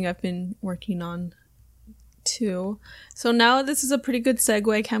definitely something I've been working on too. So now this is a pretty good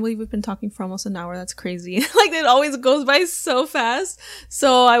segue. I can't believe we've been talking for almost an hour. That's crazy. Like, it always goes by so fast.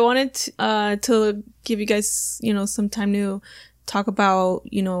 So I wanted to give you guys, some time to talk about,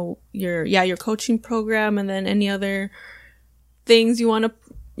 your coaching program, and then any other things you want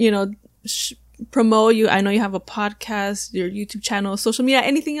to, promote. I know you have a podcast, your YouTube channel, social media,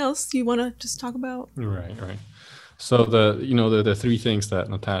 anything else you want to just talk about? Right. So the three things that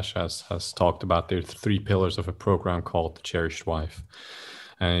Natasha has talked about, there are three pillars of a program called The Cherished Wife.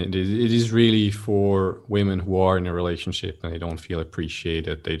 And it is really for women who are in a relationship and they don't feel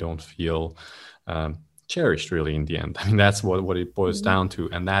appreciated, they don't feel cherished really in the end. I mean, that's what it boils down to.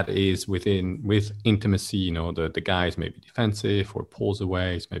 And that is with intimacy, you know, the guy is maybe defensive or pulls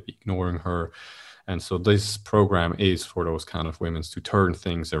away, is maybe ignoring her. And so this program is for those kind of women to turn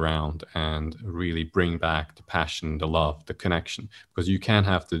things around and really bring back the passion, the love, the connection, because you can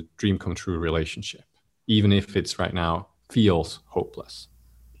have the dream come true relationship, even if it's right now feels hopeless,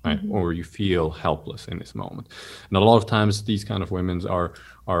 right? Or you feel helpless in this moment. And a lot of times these kind of women are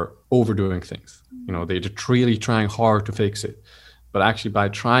overdoing things. You know, they're really trying hard to fix it, but actually by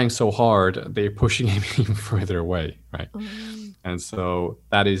trying so hard, they're pushing him even further away, right? And so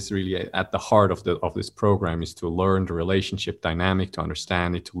that is really at the heart of this program, is to learn the relationship dynamic, to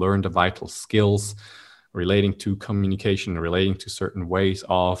understand it, to learn the vital skills relating to communication, relating to certain ways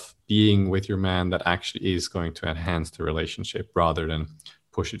of being with your man that actually is going to enhance the relationship rather than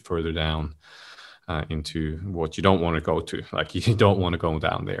push it further down into what you don't want to go to. Like, you don't want to go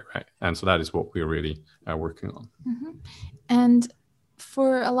down there, right? And so that is what we're really working on. And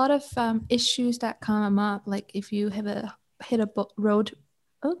for a lot of issues that come up, like if you have hit a road,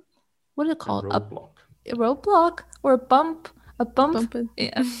 what is it called? A roadblock or a bump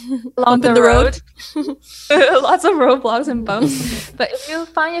yeah, along the road. Lots of roadblocks and bumps. But if you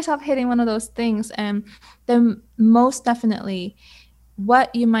find yourself hitting one of those things, then most definitely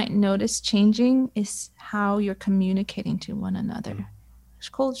what you might notice changing is how you're communicating to one another.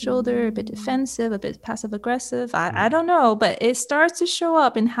 Cold shoulder, a bit defensive, a bit passive aggressive. I don't know, but it starts to show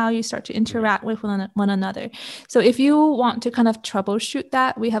up in how you start to interact with one another. So if you want to kind of troubleshoot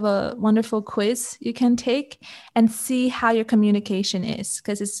that, we have a wonderful quiz you can take and see how your communication is,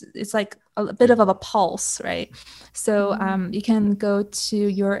 because it's like a bit of a pulse, right? So you can go to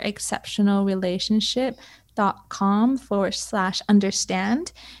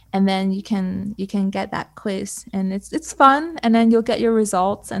yourexceptionalrelationship.com/understand, and then you can get that quiz, and it's fun, and then you'll get your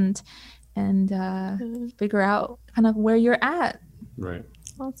results and figure out kind of where you're at. Right.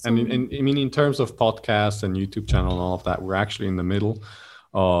 Awesome. And I mean, in terms of podcasts and YouTube channel and all of that, we're actually in the middle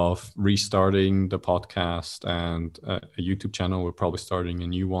of restarting the podcast and a YouTube channel. We're probably starting a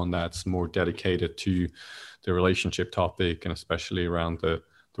new one that's more dedicated to the relationship topic, and especially around the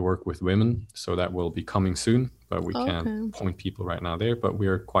work with women. So that will be coming soon, but we can't point people right now there. But we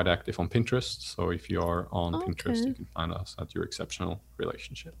are quite active on Pinterest. So if you are on Pinterest, you can find us at Your Exceptional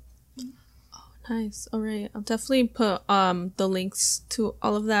Relationship. Oh, nice. All right. I'll definitely put the links to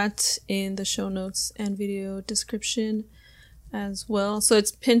all of that in the show notes and video description as well. So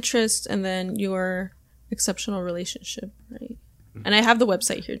it's Pinterest and then Your Exceptional Relationship, right? And I have the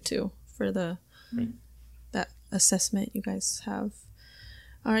website here too for that assessment you guys have.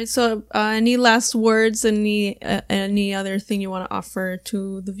 All right. So any last words, any other thing you want to offer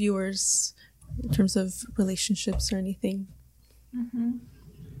to the viewers in terms of relationships or anything?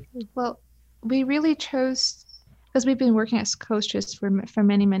 Well, we really chose, because we've been working as coaches for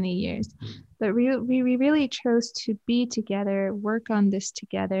many, many years, but we really chose to be together, work on this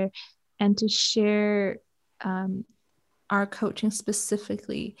together, and to share our coaching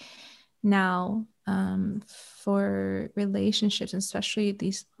specifically now for relationships, especially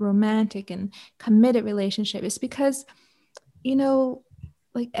these romantic and committed relationships. It's because, you know,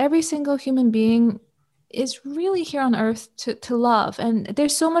 like every single human being is really here on earth to love, and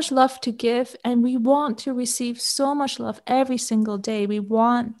there's so much love to give, and we want to receive so much love every single day. We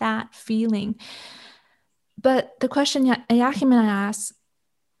want that feeling. But the question Joachim and I ask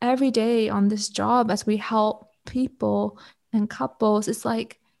every day on this job as we help people and couples is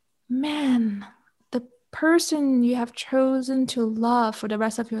like, man, the person you have chosen to love for the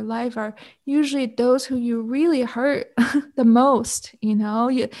rest of your life are usually those who you really hurt the most. You know,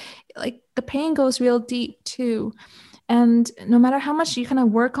 like the pain goes real deep too. And no matter how much you kind of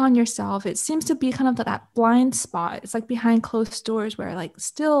work on yourself, it seems to be kind of that blind spot. It's like behind closed doors where like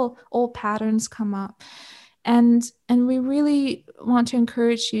still old patterns come up. And we really want to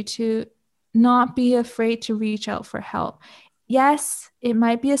encourage you to not be afraid to reach out for help. Yes, it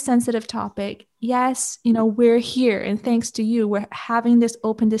might be a sensitive topic. Yes, you know, we're here, and thanks to you, we're having this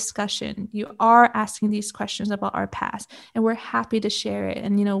open discussion. You are asking these questions about our past, and we're happy to share it.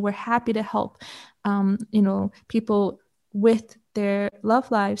 And, you know, we're happy to help, you know, people with their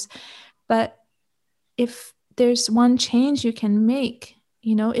love lives. But if there's one change you can make,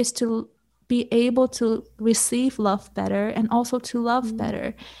 you know, is to be able to receive love better and also to love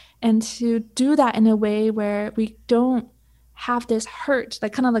better, and to do that in a way where we don't have this hurt,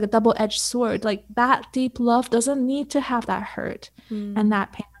 like kind of like a double-edged sword. Like that deep love doesn't need to have that hurt and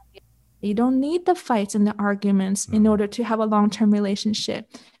that pain. You don't need the fights and the arguments in order to have a long-term relationship.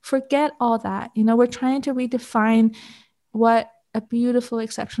 Forget all that. You know, we're trying to redefine what a beautiful,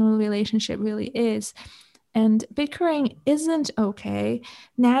 exceptional relationship really is. And bickering isn't okay.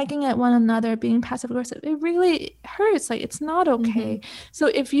 Nagging at one another, being passive aggressive, it really hurts. Like, it's not okay. So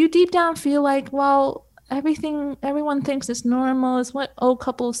if you deep down feel like, well, everyone thinks it's normal, is what old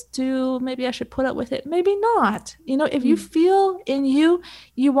couples do, maybe I should put up with it, maybe not. You know, if you feel in you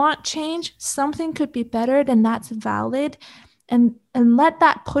want change, something could be better, then that's valid. And let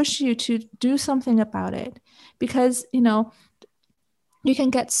that push you to do something about it. Because, you know, you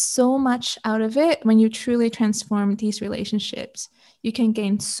can get so much out of it when you truly transform these relationships. You can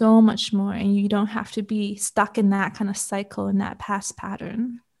gain so much more, and you don't have to be stuck in that kind of cycle, in that past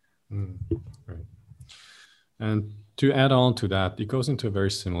pattern. Right. And to add on to that, it goes into a very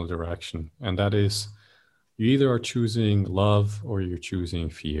similar direction. And that is, you either are choosing love or you're choosing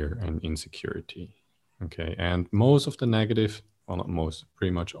fear and insecurity. Okay. And most of the negative, well, not most,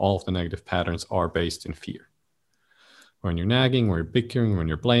 pretty much all of the negative patterns are based in fear. When you're nagging, when you're bickering, when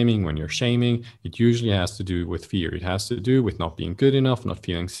you're blaming, when you're shaming, it usually has to do with fear. It has to do with not being good enough, not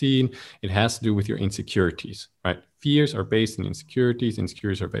feeling seen. It has to do with your insecurities, right? Fears are based in insecurities.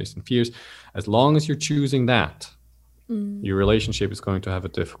 Insecurities are based in fears. As long as you're choosing that, your relationship is going to have a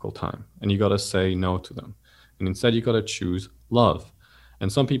difficult time. And you got to say no to them. And instead, you got to choose love.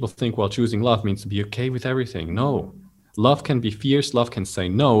 And some people think, well, choosing love means to be okay with everything. No. Love can be fierce. Love can say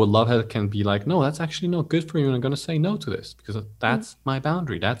no. Love can be like, no, that's actually not good for you. And I'm going to say no to this because that's my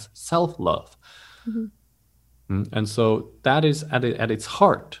boundary. That's self-love. And so that is at its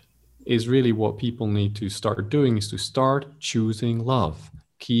heart is really what people need to start doing, is to start choosing love.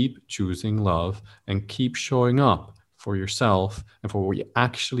 Keep choosing love and keep showing up for yourself and for what you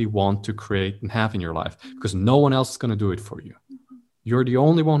actually want to create and have in your life, because no one else is going to do it for you. You're the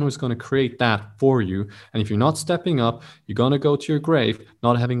only one who's going to create that for you. And if you're not stepping up, you're going to go to your grave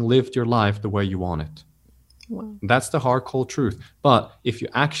not having lived your life the way you want it. Wow. That's the hard, cold truth. But if you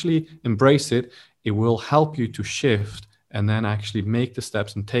actually embrace it, it will help you to shift and then actually make the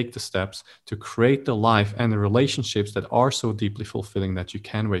steps and take the steps to create the life and the relationships that are so deeply fulfilling that you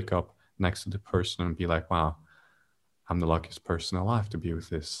can wake up next to the person and be like, wow, I'm the luckiest person alive to be with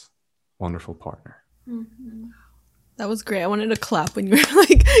this wonderful partner. That was great. I wanted to clap when you were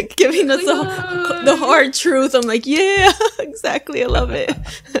like giving us the hard truth. I'm like, yeah, exactly. I love it.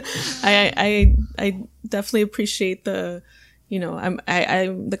 I definitely appreciate the, you know, I'm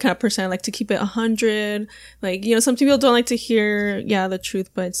the kind of person I like to keep it 100. Like, you know, some people don't like to hear, the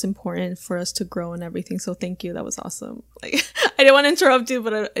truth, but it's important for us to grow and everything. So thank you. That was awesome. Like, I didn't want to interrupt you,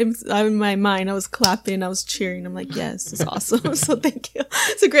 but in my mind, I was clapping, I was cheering. I'm like, yes, it's awesome. So thank you.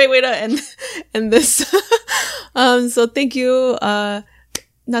 It's a great way to end this. So thank you,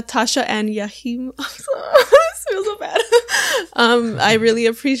 Natasha and Yahim. I feel so bad. I really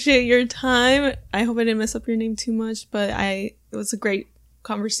appreciate your time. I hope I didn't mess up your name too much, but it was a great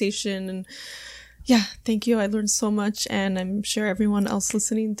conversation, and thank you. I learned so much, and I'm sure everyone else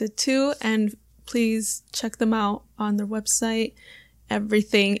listening did too. And please check them out on their website.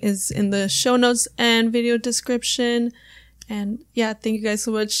 Everything is in the show notes and video description. And thank you guys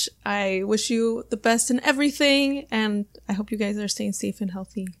so much. I wish you the best in everything, and I hope you guys are staying safe and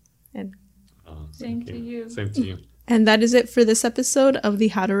healthy. And same to you. Same to you. And that is it for this episode of the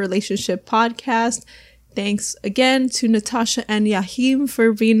How to Relationship podcast. Thanks again to Natasha and Yahim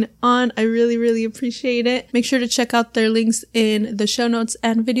for being on. I really, really appreciate it. Make sure to check out their links in the show notes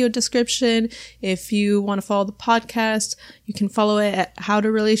and video description. If you want to follow the podcast, you can follow it at How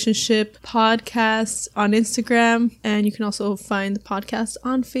to Relationship Podcast on Instagram. And you can also find the podcast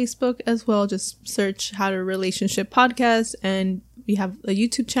on Facebook as well. Just search How to Relationship Podcast, and we have a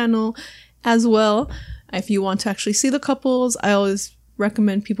YouTube channel as well. If you want to actually see the couples, I always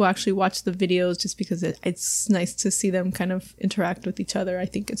recommend people actually watch the videos just because it's nice to see them kind of interact with each other. I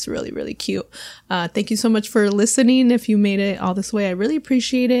think it's really, really cute. Thank you so much for listening. If you made it all this way, I really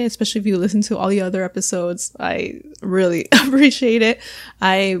appreciate it, especially if you listen to all the other episodes. I really appreciate it.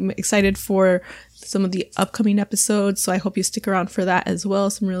 I'm excited for some of the upcoming episodes, so I hope you stick around for that as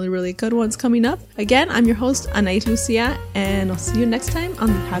well. Some really, really good ones coming up. Again, I'm your host, Anais Lucia, and I'll see you next time on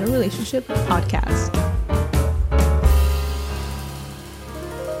the How to Relationship podcast.